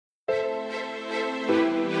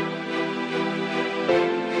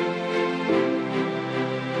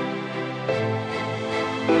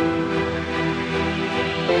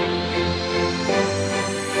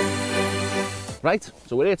Right,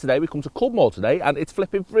 so we're here today. We come to Cudmore today, and it's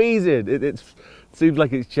flipping freezing. It seems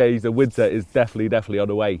like it's changed. The winter is definitely on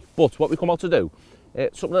the way. But what we come out to do,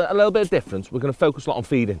 something a little bit different. We're going to focus a lot on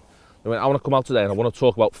feeding. I want to come out today and I want to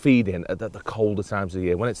talk about feeding at the colder times of the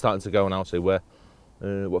year, when it's starting to go. And I'll say we're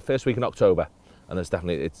first week in October, and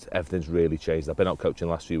everything's really changed. I've been out coaching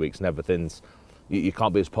the last few weeks, and everything's, you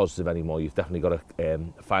can't be as positive anymore. You've definitely got to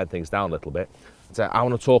find things down a little bit. So I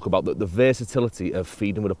want to talk about the versatility of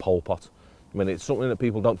feeding with a pole pot. I mean, it's something that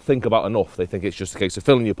people don't think about enough. They think it's just a case of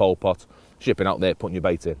filling your pole pot, shipping out there, putting your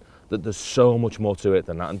bait in. That there's so much more to it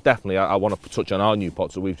than that. And definitely, I want to touch on our new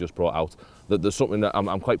pots that we've just brought out. That there's something that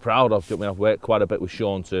I'm quite proud of. I mean, I've worked quite a bit with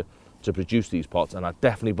Sean to produce these pots, and I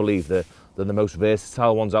definitely believe they're the most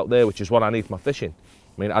versatile ones out there, which is what I need for my fishing.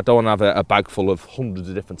 I mean, I don't want to have a bag full of hundreds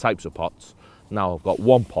of different types of pots. Now I've got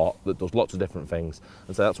one pot that does lots of different things,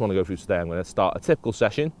 and so that's what I want to go through today. I'm going to start a typical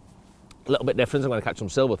session. A little bit different. I'm going to catch some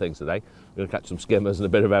silver things today. I'm going to catch some skimmers and a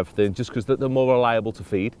bit of everything, just because they're more reliable to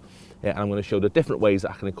feed. And I'm going to show the different ways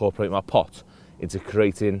that I can incorporate my pot into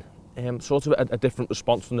creating sort of a different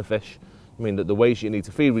response from the fish. I mean, the ways you need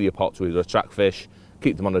to feed with your pot to either attract fish,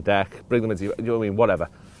 keep them on the deck, bring them into, you know what I mean, whatever.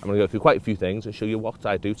 I'm going to go through quite a few things and show you what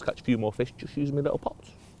I do to catch a few more fish just using my little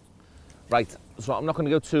pots. Right, so I'm not going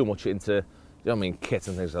to go too much into, you know what I mean, kit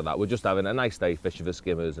and things like that. We're just having a nice day fishing for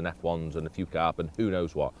skimmers and F1s and a few carp and who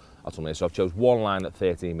knows what. That's what I mean. So I've chose one line at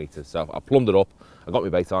 13 metres. So I plumbed it up, I got my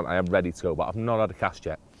bait on, I am ready to go, but I've not had a cast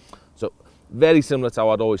yet. So very similar to how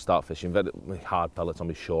I'd always start fishing, very hard pellets on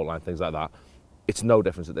my short line, things like that. It's no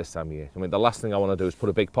difference at this time of year. I mean, the last thing I want to do is put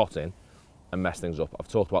a big pot in and mess things up. I've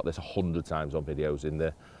talked about this 100 times on videos in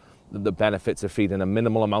the benefits of feeding a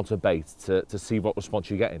minimal amount of bait to see what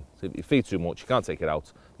response you're getting. So if you feed too much, you can't take it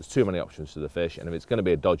out. There's too many options to the fish, and if it's going to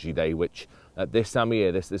be a dodgy day, which at this time of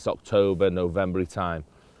year, this October, November time,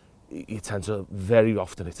 you tend to, very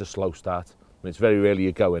often it's a slow start. I mean, it's very rarely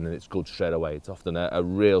you go in and it's good straight away. It's often a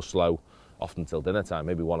real slow, often till dinner time,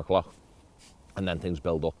 maybe 1 o'clock, and then things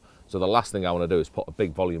build up. So the last thing I want to do is put a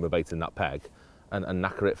big volume of bait in that peg and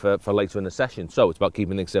knacker it for later in the session. So it's about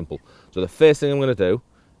keeping things simple. So the first thing I'm going to do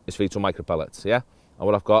is feed some micro pellets, yeah? And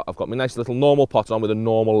what I've got my nice little normal pot on with a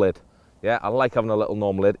normal lid. Yeah, I like having a little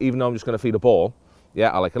normal lid, even though I'm just going to feed a ball. Yeah,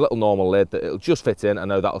 I like a little normal lid that it'll just fit in. I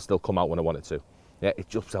know that'll still come out when I want it to. Yeah, it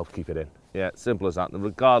just helps keep it in. Yeah, simple as that. And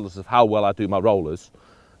regardless of how well I do my rollers,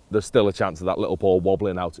 there's still a chance of that little ball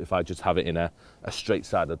wobbling out if I just have it in a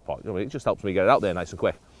straight-sided pot. You know, it just helps me get it out there nice and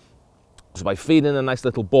quick. So by feeding a nice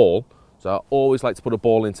little ball, so I always like to put a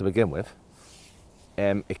ball in to begin with,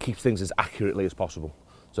 it keeps things as accurately as possible.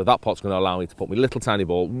 So that pot's going to allow me to put my little tiny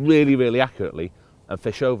ball really, really accurately and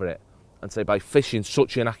fish over it. And say by fishing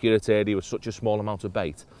such an accurate area with such a small amount of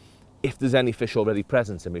bait, if there's any fish already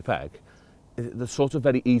present in my peg, they're sort of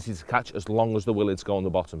very easy to catch as long as they're willing to go on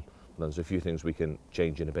the bottom. And there's a few things we can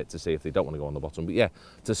change in a bit to see if they don't want to go on the bottom. But yeah,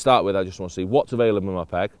 to start with, I just want to see what's available in my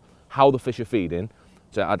peg, how the fish are feeding.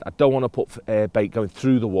 So I don't want to put bait going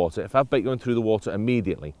through the water. If I have bait going through the water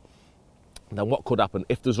immediately, then what could happen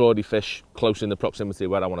if there's already fish close in the proximity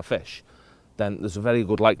where I want to fish, then there's a very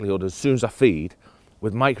good likelihood as soon as I feed,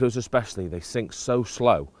 with micros especially, they sink so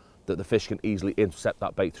slow that the fish can easily intercept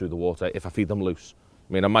that bait through the water if I feed them loose.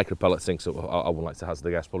 I mean, a micro pellet sinks, I wouldn't like to hazard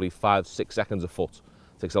a guess, probably 5-6 seconds a foot.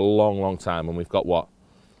 It takes a long time, and we've got what?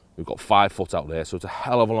 We've got 5 foot out there, so it's a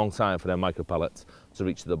hell of a long time for their micro pellets to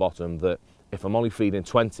reach to the bottom, that if I'm only feeding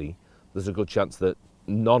 20, there's a good chance that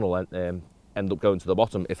none will end up going to the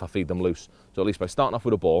bottom if I feed them loose. So at least by starting off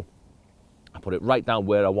with a ball, I put it right down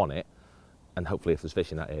where I want it, and hopefully if there's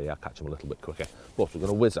fish in that area, I'll catch them a little bit quicker. But we're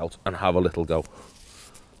going to whiz out and have a little go.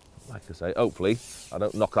 Like I say, hopefully I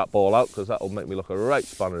don't knock that ball out, because that'll make me look a right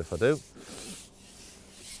spanner if I do.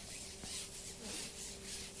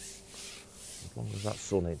 As long as that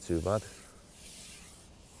sun ain't too bad.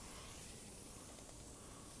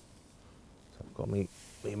 So I've got my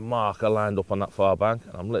marker lined up on that far bank,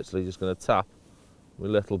 and I'm literally just going to tap my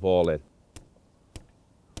little ball in.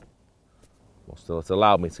 Well, still, it's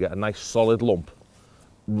allowed me to get a nice solid lump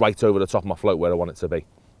right over the top of my float where I want it to be.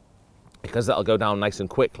 Because that'll go down nice and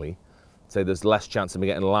quickly, so there's less chance of me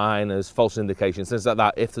getting liners, false indications, things like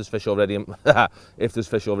that, if there's fish already in, if there's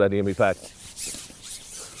fish already in my peg.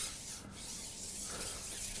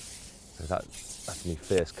 So that's my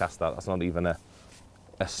first cast. That's not even a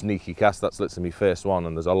sneaky cast, that's literally my first one,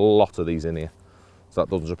 and there's a lot of these in here, so that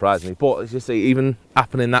doesn't surprise me. But as you see, even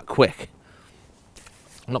happening that quick,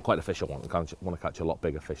 not quite the fish I want. I want to catch a lot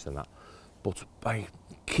bigger fish than that. But by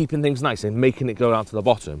keeping things nice and making it go down to the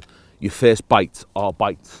bottom, your first bites are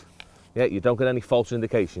bites. Yeah, you don't get any false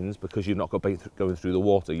indications because you've not got bait going through the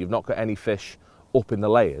water. You've not got any fish up in the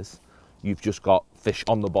layers. you've just got fish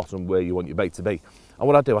on the bottom where you want your bait to be. And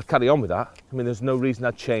what I'd do, I'd carry on with that. I mean, there's no reason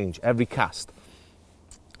I'd change every cast.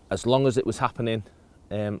 As long as it was happening,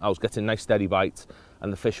 I was getting nice steady bites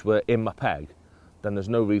and the fish were in my peg, then there's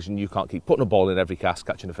no reason you can't keep putting a ball in every cast,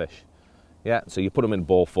 catching a fish. Yeah, so you put them in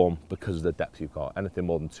ball form because of the depth you've got. Anything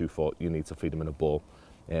more than 2 foot, you need to feed them in a ball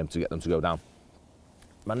to get them to go down.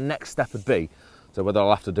 My next step would be, so whether I'll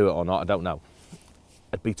have to do it or not, I don't know,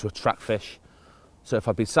 it'd be to attract fish. So if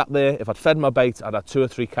I'd been sat there, if I'd fed my bait, I'd had 2 or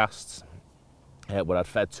 3 casts where I'd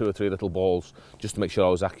fed 2 or 3 little balls just to make sure I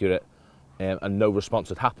was accurate and no response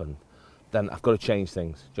had happened, then I've got to change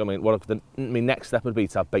things. Do you know what I mean? My next step would be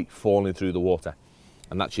to have bait falling through the water,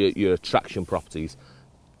 and that's your attraction properties.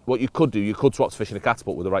 What you could do, you could swap to fishing a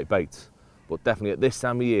catapult with the right bait, but definitely at this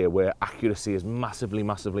time of year where accuracy is massively,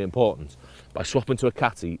 massively important, by swapping to a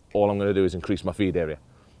catty, all I'm going to do is increase my feed area.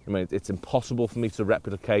 I mean, it's impossible for me to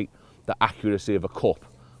replicate the accuracy of a cup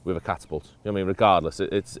with a catapult. You know what I mean? Regardless,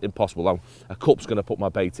 it's impossible. A cup's going to put my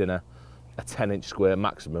bait in a 10-inch square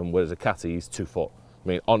maximum, whereas a catty is 2 foot. I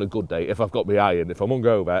mean, on a good day, if I've got my iron, if I'm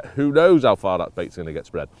hungover, who knows how far that bait's going to get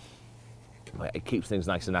spread. It keeps things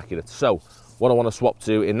nice and accurate. So what I want to swap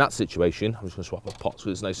to in that situation, I'm just going to swap a pot so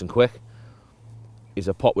it's nice and quick, is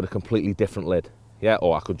a pot with a completely different lid. Yeah,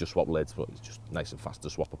 or I could just swap lids, but it's just nice and fast to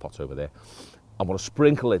swap a pot over there. And what a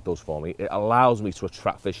sprinkle lid does for me, it allows me to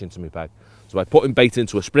attract fish into my bag. So by putting bait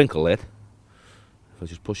into a sprinkle lid, if I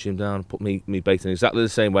just push him down, put me bait in exactly the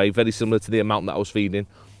same way, very similar to the amount that I was feeding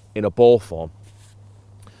in a ball form,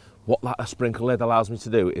 what a sprinkle lid allows me to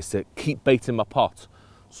do is to keep bait in my pot,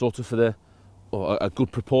 sort of for a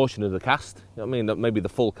good proportion of the cast. You know what I mean? Maybe the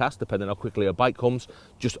full cast, depending how quickly a bite comes.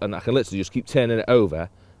 And I can literally just keep turning it over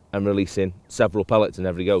and releasing several pellets in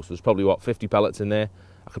every go. So there's probably, what, 50 pellets in there.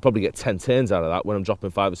 I could probably get 10 turns out of that when I'm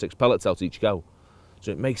dropping 5 or 6 pellets out each go.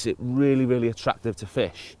 So it makes it really, really attractive to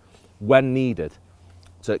fish when needed,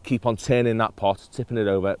 to keep on turning that pot, tipping it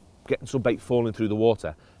over, getting some bait falling through the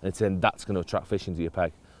water, and then that's going to attract fish into your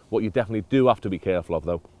peg. What you definitely do have to be careful of,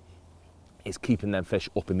 though, is keeping them fish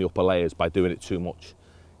up in the upper layers by doing it too much.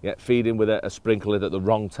 Yeah, feeding with a sprinkle lid at the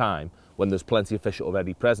wrong time, when there's plenty of fish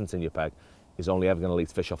already present in your peg, is only ever going to lead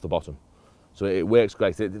to fish off the bottom. So it works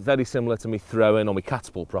great. It's very similar to me throwing on my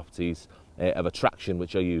catapult properties of attraction,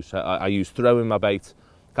 which I use. I use throwing my bait,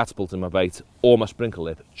 catapulting my bait, or my sprinkle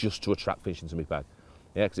lid just to attract fish into my bag.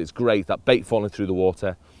 Yeah, because it's great, that bait falling through the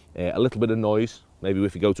water, a little bit of noise, maybe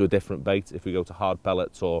if we go to a different bait, if we go to hard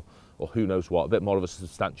pellets or who knows what, a bit more of a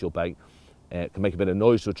substantial bait, can make a bit of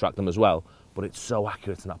noise to attract them as well, but it's so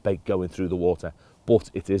accurate in that bait going through the water.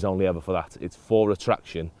 But it is only ever for that. It's for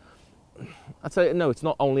attraction. I'd say, no, it's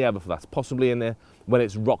not only ever for that. Possibly in there, when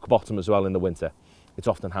it's rock bottom as well in the winter, it's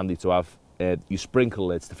often handy to have your sprinkle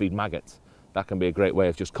lids to feed maggots. That can be a great way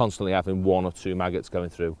of just constantly having 1 or 2 maggots going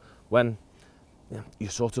through when you're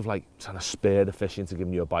sort of like trying to spare the fish into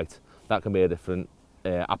giving you a bite. That can be a different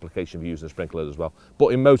application of using a sprinkler as well. But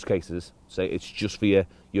in most cases, say it's just for your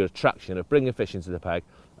attraction of bringing fish into the peg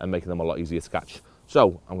and making them a lot easier to catch.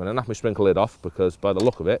 So I'm going to knock my sprinkler lid off, because by the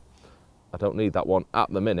look of it, I don't need that one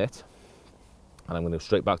at the minute. And I'm going to go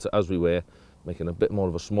straight back to as we were, making a bit more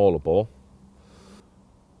of a smaller ball.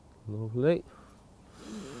 Lovely.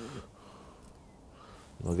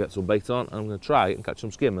 I'll get some bait on, and I'm going to try it and catch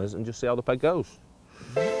some skimmers and just see how the peg goes.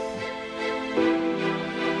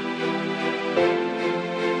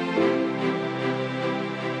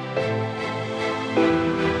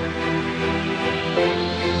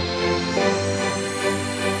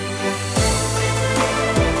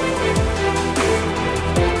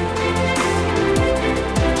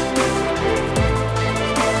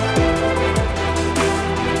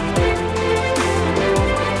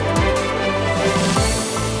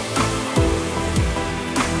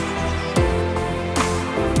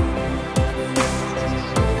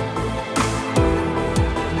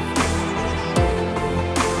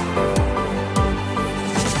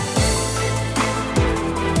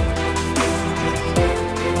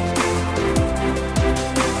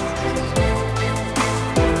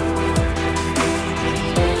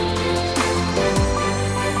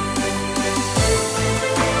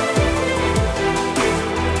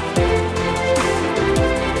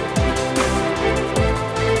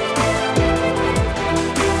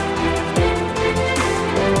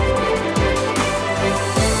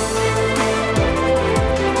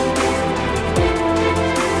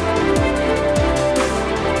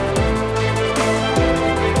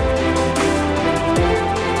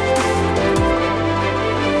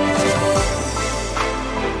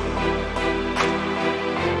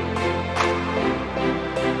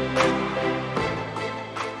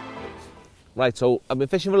 Right, so I've been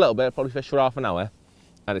fishing for a little bit, I've probably fished for half an hour.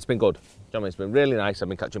 and it's been good. Do you know what I mean? It's been really nice. I've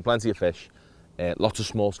been catching plenty of fish, lots of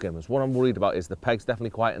small skimmers. What I'm worried about is the peg's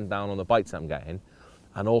definitely quieting down on the bites I'm getting,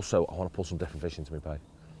 and also I want to pull some different fish into my peg.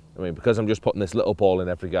 I mean, because I'm just putting this little ball in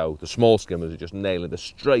every go, the small skimmers are just nailing it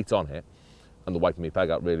straight on it, and they're wiping me peg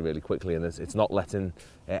out really, really quickly, and it's not letting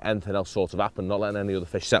anything else sort of happen, not letting any other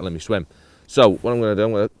fish settle in me swim. So what I'm going to do,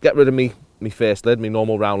 I'm going to get rid of me first lid, my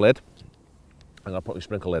normal round lid. I'm going to put my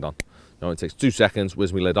sprinkle lid on. Now it takes 2 seconds,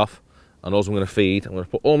 whiz my lid off, and also I'm going to feed. I'm going to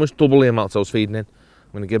put almost double the amount I was feeding in.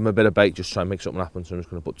 I'm going to give them a bit of bait, just try and make something happen. So I'm just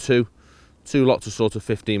going to put two lots of sort of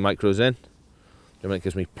 15 micros in. And it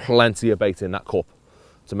gives me plenty of bait in that cup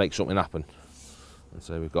to make something happen. And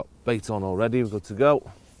so we've got bait on already, we're good to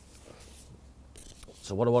go.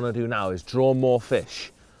 So what I want to do now is draw more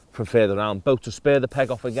fish from further around, both to spare the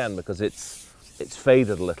peg off again because it's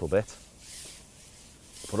faded a little bit,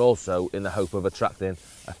 but also in the hope of attracting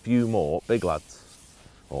a few more big lads.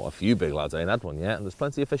 Or a few big lads, I ain't had one yet, and there's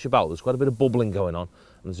plenty of fish about. There's quite a bit of bubbling going on,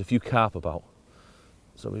 and there's a few carp about.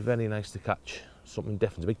 So it'll be very nice to catch something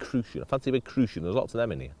different, a big crucian. I fancy a big crucian, there's lots of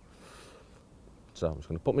them in here. So I'm just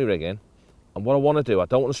going to put my rig in, and what I want to do, I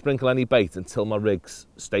don't want to sprinkle any bait until my rig's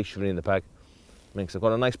stationary in the peg. I mean, 'cause I've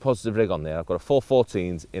got a nice positive rig on there. I've got a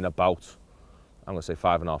 414s in about, I'm going to say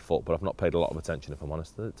 5.5 foot, but I've not paid a lot of attention if I'm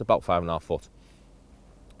honest. It's about 5.5 foot.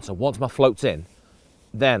 So once my float's in,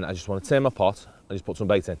 then I just want to turn my pot and just put some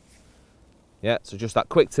bait in. Yeah, so just that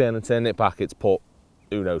quick turn and turn it back, it's put,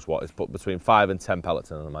 who knows what, it's put between 5 and 10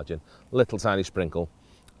 pellets in, I imagine. Little tiny sprinkle,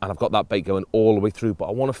 and I've got that bait going all the way through, but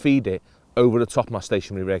I want to feed it over the top of my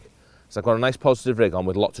stationary rig. So I've got a nice positive rig on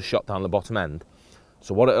with lots of shot down the bottom end.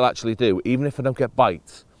 So what it'll actually do, even if I don't get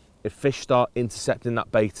bites, if fish start intercepting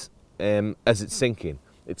that bait as it's sinking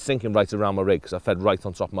right around my rig because I fed right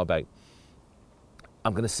on top of my bait,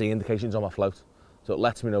 I'm going to see indications on my float. So it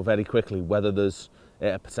lets me know very quickly whether there's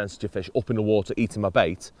a percentage of fish up in the water eating my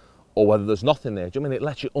bait or whether there's nothing there. Do you know what I mean? It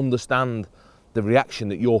lets you understand the reaction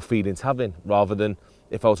that your feeding's having, rather than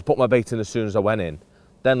if I was to put my bait in as soon as I went in,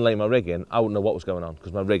 then lay my rig in, I wouldn't know what was going on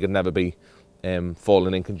because my rig would never be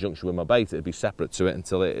falling in conjunction with my bait. It'd be separate to it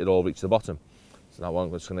until it all reached the bottom. So that's what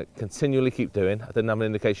I'm just going to continually keep doing. I didn't have an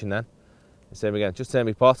indication then. Same again, just turn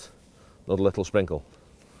my pot, another little sprinkle.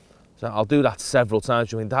 So I'll do that several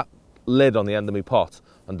times. I mean, that lid on the end of my pot,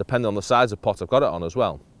 and depending on the size of pot I've got it on as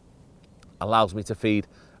well, allows me to feed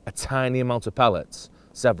a tiny amount of pellets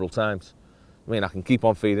several times. I mean, I can keep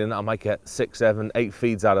on feeding. I might get 6, 7, 8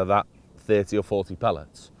 feeds out of that 30 or 40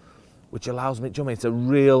 pellets, which allows me, do you know what I mean, it's a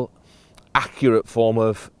real accurate form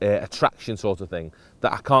of attraction sort of thing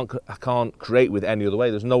that I can't create with any other way.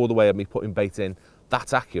 There's no other way of me putting bait in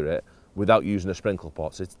that's accurate without using a sprinkle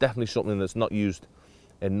pot. So it's definitely something that's not used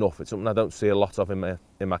enough. It's something I don't see a lot of in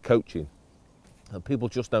my coaching, and people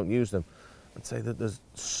just don't use them. I'd say that they're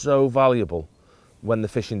so valuable when the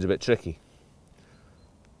fishing's a bit tricky.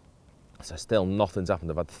 So still nothing's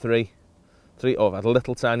happened. I've had three. Oh, I've had a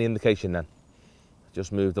little tiny indication then.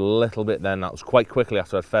 Just moved a little bit then. That was quite quickly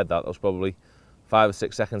after I'd fed that. That was probably 5 or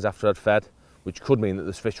 6 seconds after I'd fed, which could mean that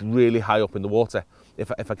there's fish really high up in the water.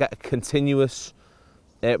 If I get a continuous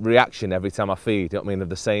reaction every time I feed, you know what I mean, of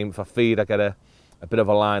the same, if I feed, I get a bit of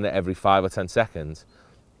a line at every 5 or 10 seconds,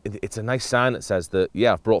 it's a nice sign that says that,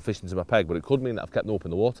 yeah, I've brought fish into my peg, but it could mean that I've kept them up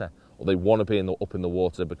in the water, or they want to be up in the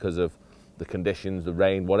water because of the conditions, the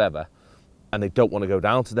rain, whatever, and they don't want to go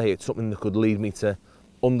down today. It's something that could lead me to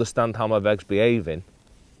understand how my veg's behaving,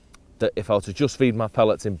 that if I were to just feed my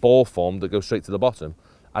pellets in ball form that go straight to the bottom,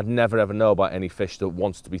 I'd never ever know about any fish that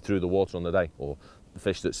wants to be through the water on the day, or the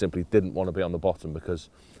fish that simply didn't want to be on the bottom because,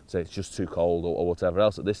 say, it's just too cold or whatever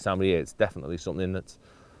else. At this time of year, it's definitely something that's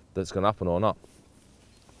going to happen or not.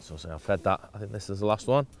 So say I've fed that. I think this is the last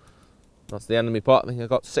one. That's the end of my pot. I think I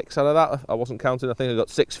got 6 out of that. I wasn't counting. I think I got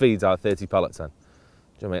 6 feeds out of 30 pellets then. Do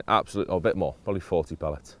you know what I mean? Absolutely, or a bit more, probably 40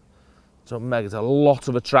 pellets. So mega, it's a lot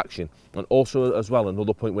of attraction. And also as well,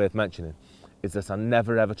 another point worth mentioning is that I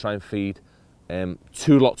never ever try and feed 2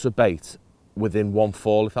 lots of bait within one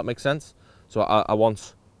fall, if that makes sense. So I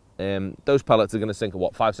want, those pellets are going to sink at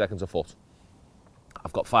what, 5 seconds a foot.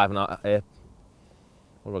 I've got 5.5,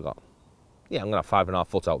 what have I got? Yeah, I'm going to have 5.5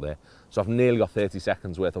 foot out there. So I've nearly got 30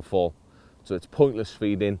 seconds worth of fall. So it's pointless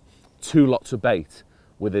feeding 2 lots of bait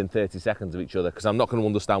within 30 seconds of each other, because I'm not going to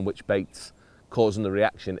understand which bait's causing the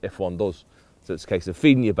reaction if one does. So it's a case of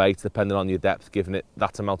feeding your bait, depending on your depth, giving it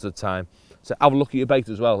that amount of time. So have a look at your bait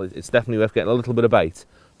as well. It's definitely worth getting a little bit of bait,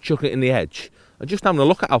 chucking it in the edge, and just having a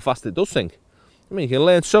look at how fast it does sink. I mean, you can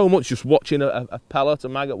learn so much just watching a pellet, a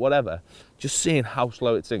maggot, whatever, just seeing how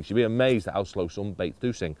slow it sinks. You'd be amazed at how slow some baits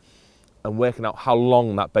do sink, and working out how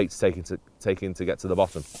long that bait's taking to get to the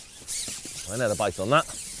bottom. I had a bite on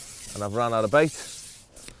that, and I've run out of bait.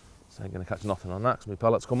 So I'm going to catch nothing on that because my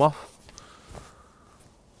pellets come off.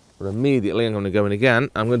 But immediately I'm going to go in again.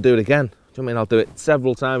 I'm going to do it again. Do you know what I mean? I'll do it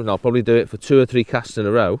several times and I'll probably do it for 2 or 3 casts in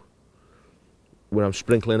a row where I'm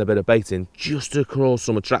sprinkling a bit of bait in just to cause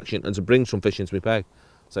some attraction and to bring some fish into my peg.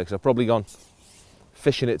 So because I've probably gone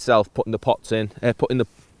fishing itself, putting the pots in, putting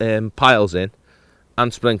the piles in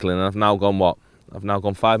and sprinkling, and I've now gone what? I've now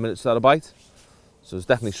gone 5 minutes without a bite. So there's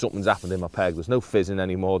definitely something's happened in my peg. There's no fizzing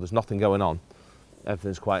anymore, there's nothing going on.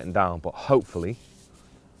 Everything's quieting down, but hopefully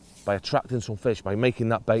by attracting some fish, by making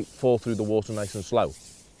that bait fall through the water nice and slow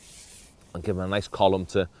and give them a nice column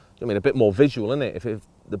to, I mean, a bit more visual, isn't it? If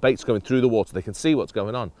the bait's going through the water, they can see what's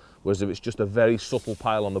going on. Whereas if it's just a very subtle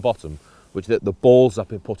pile on the bottom, which the balls I've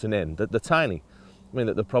been putting in, they're tiny. I mean,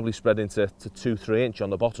 they're probably spread into 2-3 inch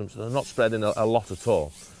on the bottom, so they're not spreading a lot at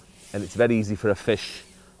all. And it's very easy for a fish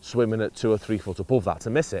swimming at 2 or 3 foot above that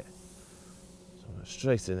to miss it. So I'm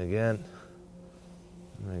straight in again.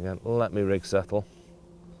 And again, let me rig settle.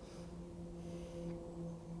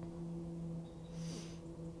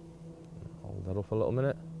 Hold that up a little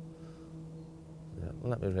minute. Yeah,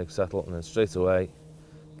 let me rig settle, and then straight away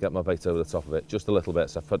get my bait over the top of it, just a little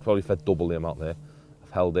bit. So I've probably fed double the amount there.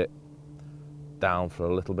 I've held it down for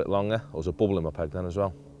a little bit longer. There was a bubble in my peg then as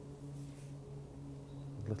well.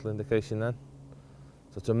 A little indication then.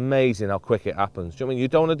 So it's amazing how quick it happens. Do you know what I mean? You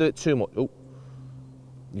don't want to do it too much. Oh,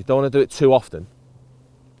 you don't want to do it too often.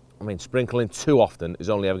 I mean, sprinkling too often is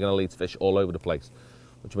only ever going to lead to fish all over the place.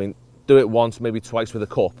 Which I mean, do it once, maybe twice with a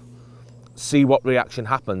cup. See what reaction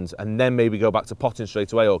happens, and then maybe go back to potting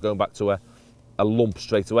straight away, or going back to a lump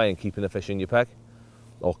straight away and keeping the fish in your peg,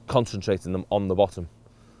 or concentrating them on the bottom.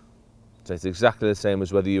 So it's exactly the same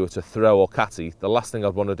as whether you were to throw or catty. The last thing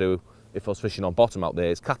I'd want to do if I was fishing on bottom out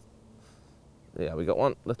there is cat. Yeah, we got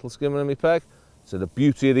one little skimmer in my peg. So the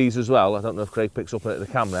beauty of these as well, I don't know if Craig picks up on it at the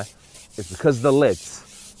camera, is because of the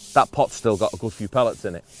lids, that pot's still got a good few pellets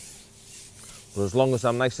in it. But as long as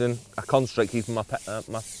I'm nice and I concentrate keeping my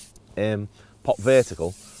pot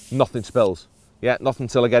vertical, nothing spills. Yeah, nothing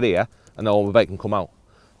until I get here, and then all the bait can come out.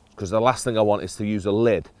 Because the last thing I want is to use a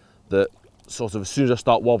lid that sort of, as soon as I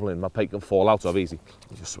start wobbling, my bait can fall out of easy.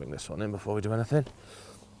 Let me just swing this one in before we do anything.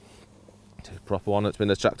 Take a proper one that's been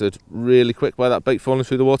attracted really quick by that bait falling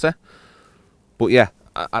through the water. But yeah,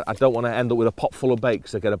 I don't want to end up with a pot full of bait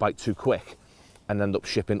because I get a bite too quick and end up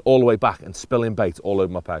shipping all the way back and spilling bait all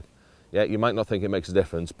over my peg. Yeah, you might not think it makes a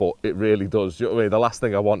difference, but it really does. You know what I mean? The last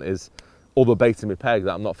thing I want is other bait in my peg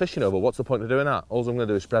that I'm not fishing over. What's the point of doing that? All I'm going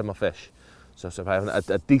to do is spread my fish. So if I have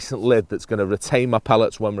a decent lid that's going to retain my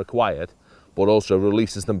pellets when required, but also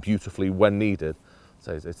releases them beautifully when needed,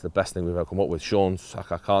 so it's the best thing we've ever come up with. Sean's,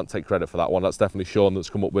 I can't take credit for that one. That's definitely Sean that's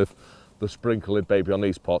come up with the sprinkling baby on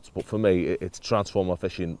these pots. But for me, it's transformed my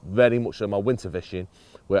fishing very much so my winter fishing,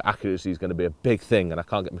 where accuracy is going to be a big thing and I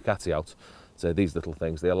can't get my catty out. So these little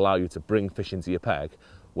things, they allow you to bring fish into your peg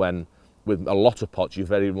when, with a lot of pots, you're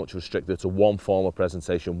very much restricted to one form of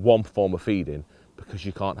presentation, one form of feeding, because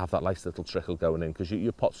you can't have that nice little trickle going in, because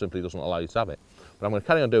your pot simply doesn't allow you to have it. But I'm going to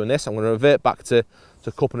carry on doing this. I'm going to revert back to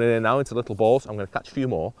cupping it in now into little balls. I'm going to catch a few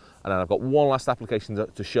more, and then I've got one last application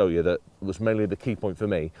to show you that was mainly the key point for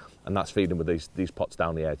me, and that's feeding with these pots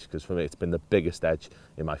down the edge, because for me it's been the biggest edge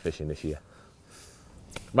in my fishing this year.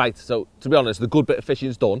 Right, so to be honest, the good bit of fishing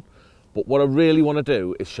is done. But what I really want to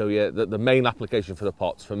do is show you that the main application for the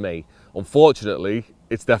pots for me, unfortunately,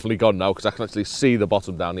 it's definitely gone now because I can actually see the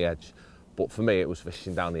bottom down the edge. But for me, it was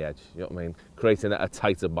fishing down the edge, you know what I mean? Creating a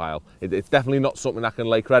tighter bile. It's definitely not something I can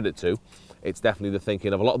lay credit to. It's definitely the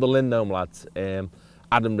thinking of a lot of the Lindholm lads,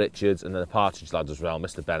 Adam Richards, and then the Partridge lads as well,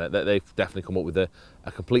 Mr. Bennett. They've definitely come up with a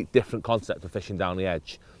complete different concept of fishing down the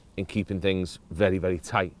edge in keeping things very, very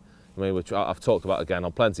tight. I mean, which I've talked about again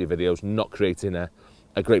on plenty of videos, not creating a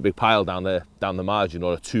great big pile down the margin,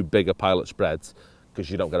 or a too big a pile at spreads, because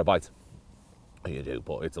you don't get a bite. You do,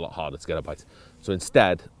 but it's a lot harder to get a bite. So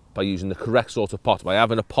instead, by using the correct sort of pot, by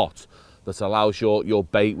having a pot that allows your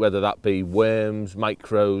bait, whether that be worms,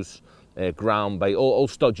 micros, ground bait, all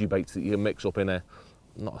stodgy baits that you can mix up in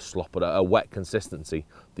not a slop, but a wet consistency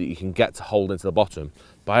that you can get to hold into the bottom,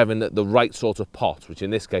 by having the right sort of pot, which in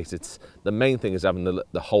this case, it's the main thing is having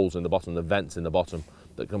the holes in the bottom, the vents in the bottom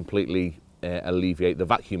that completely alleviate the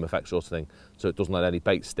vacuum effect sort of thing, so it doesn't let any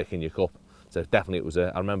bait stick in your cup. So definitely it was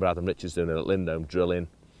I remember Adam Richards doing it at Lindholm, drilling,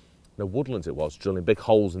 no, Woodlands it was, drilling big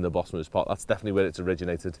holes in the bottom of his pot. That's definitely where it's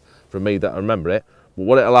originated from me, that I remember it. But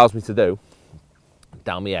what it allows me to do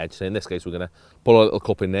down the edge, so in this case we're going to put a little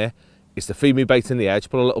cup in there, is to feed me bait in the edge,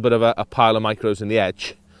 put a little bit of a pile of micros in the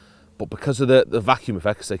edge, but because of the vacuum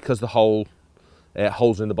effect, so because the holes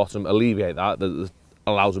in the bottom alleviate that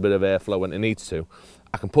allows a bit of airflow when it needs to,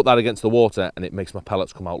 I can put that against the water and it makes my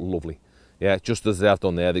pellets come out lovely. Yeah, just as they have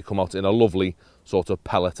done there, they come out in a lovely sort of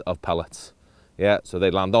pellet of pellets. Yeah, so they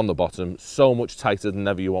land on the bottom so much tighter than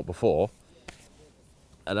ever you want before,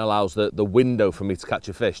 and allows the window for me to catch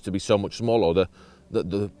a fish to be so much smaller,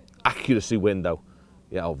 the accuracy window.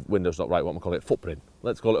 Yeah, oh, window's not right, what am I calling it? Footprint.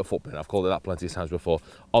 Let's call it a footprint. I've called it that plenty of times before.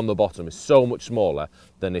 On the bottom is so much smaller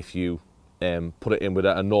than if you put it in with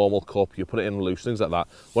a normal cup, you put it in loose, things like that.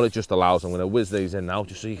 What it just allows, I'm going to whiz these in now,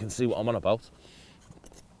 just so you can see what I'm on about,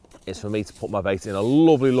 is for me to put my bait in a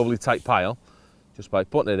lovely, lovely tight pile, just by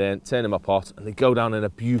putting it in, turning my pot, and they go down in a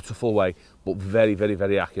beautiful way, but very, very,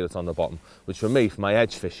 very accurate on the bottom, which for me, for my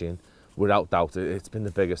edge fishing, without doubt, it's been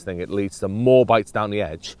the biggest thing. It leads to more bites down the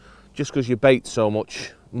edge, just because your bait's so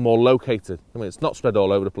much more located. I mean, it's not spread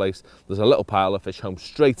all over the place. There's a little pile of fish home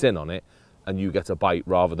straight in on it, and you get a bite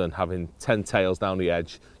rather than having 10 tails down the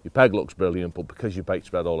edge. Your peg looks brilliant, but because your bait's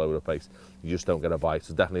spread all over the place, you just don't get a bite.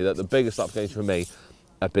 So definitely the biggest application for me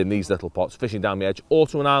have been these little pots, fishing down the edge, or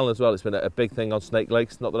to an island as well. It's been a big thing on Snake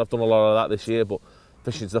Lakes. Not that I've done a lot of that this year, but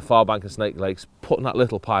fishing to the far bank of Snake Lakes, putting that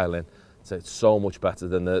little pile in, so it's so much better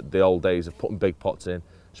than the old days of putting big pots in,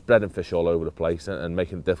 spreading fish all over the place and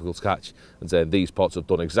making it difficult to catch. And saying these pots have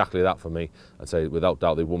done exactly that for me. I'd say without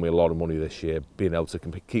doubt they won me a lot of money this year, being able to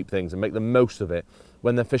keep things and make the most of it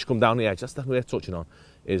when the fish come down the edge. That's definitely what they're touching on,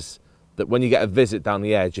 is that when you get a visit down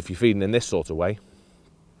the edge, if you're feeding in this sort of way,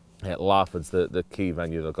 Larford's the key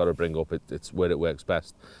venue that I've got to bring up, it's where it works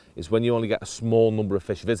best, is when you only get a small number of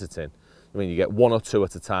fish visiting. I mean, you get 1 or 2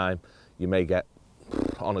 at a time, you may get,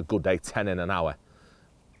 on a good day, 10 in an hour.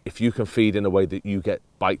 If you can feed in a way that you get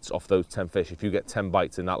bites off those 10 fish, if you get 10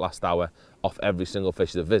 bites in that last hour off every single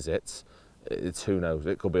fish that visits, it's, who knows,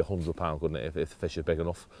 it could be £100, couldn't it, if the fish are big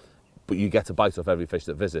enough. But you get a bite off every fish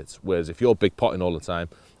that visits. Whereas if you're big potting all the time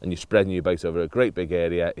and you're spreading your bait over a great big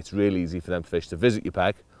area, it's really easy for them fish to visit your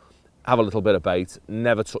peg, have a little bit of bait,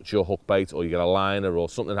 never touch your hook bait, or you get a liner or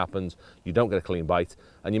something happens, you don't get a clean bite,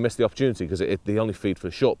 and you miss the opportunity because they only feed for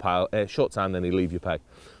a short time, then they leave your peg.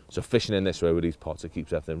 So fishing in this way with these pots, it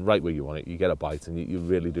keeps everything right where you want it. You get a bite and you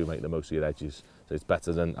really do make the most of your edges. So it's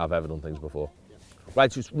better than I've ever done things before.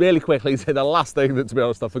 Right, just really quickly, the last thing that, to be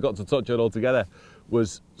honest, I forgot to touch on altogether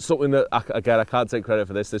was something that, again, I can't take credit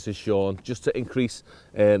for this is Sean, just to increase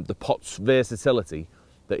the pot's versatility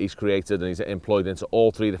that he's created and he's employed into all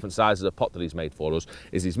 3 different sizes of pot that he's made for us,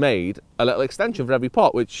 is he's made a little extension for every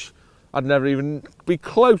pot, which I'd never even be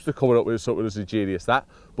close to coming up with something as ingenious that.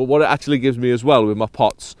 But what it actually gives me as well with my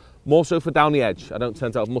pots, more so for down the edge, I don't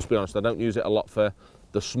tend to, I must be honest, I don't use it a lot for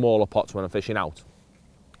the smaller pots when I'm fishing out,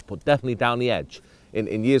 but definitely down the edge.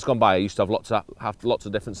 In years gone by, I used to have lots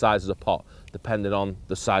of different sizes of pot, depending on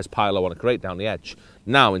the size pile I want to create down the edge.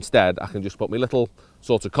 Now, instead, I can just put my little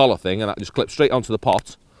sort of collar thing, and I just clip straight onto the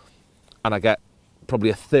pot, and I get probably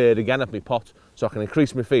a third again of my pot, so I can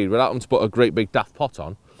increase my feed without having to put a great big daft pot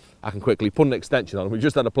on. I can quickly put an extension on. We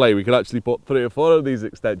just had a play, we could actually put 3 or 4 of these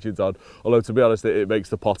extensions on, although to be honest, it makes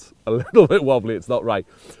the pot a little bit wobbly, it's not right.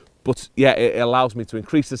 But yeah, it allows me to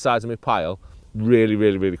increase the size of my pile really,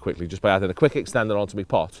 really, really quickly, just by adding a quick extender onto my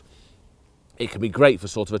pot. It can be great for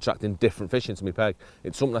sort of attracting different fish into my peg.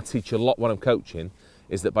 It's something I teach a lot when I'm coaching,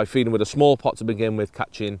 is that by feeding with a small pot to begin with,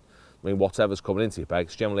 catching, I mean, whatever's coming into your peg,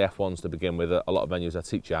 it's generally F1s to begin with, a lot of venues I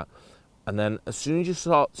teach at. And then as soon as you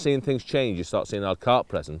start seeing things change, you start seeing odd carp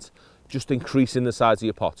present, just increasing the size of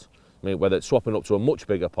your pot. I mean, whether it's swapping up to a much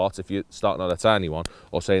bigger pot if you're starting on a tiny one,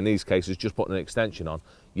 or say in these cases, just putting an extension on,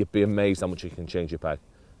 you'd be amazed how much you can change your peg.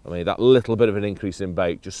 I mean, that little bit of an increase in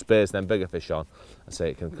bait just spares them bigger fish on. I say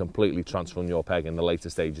it can completely transform your peg in the later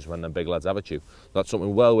stages when them big lads have at you. That's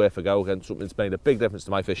something well worth a go, again, something that's made a big difference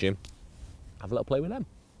to my fishing. Have a little play with them.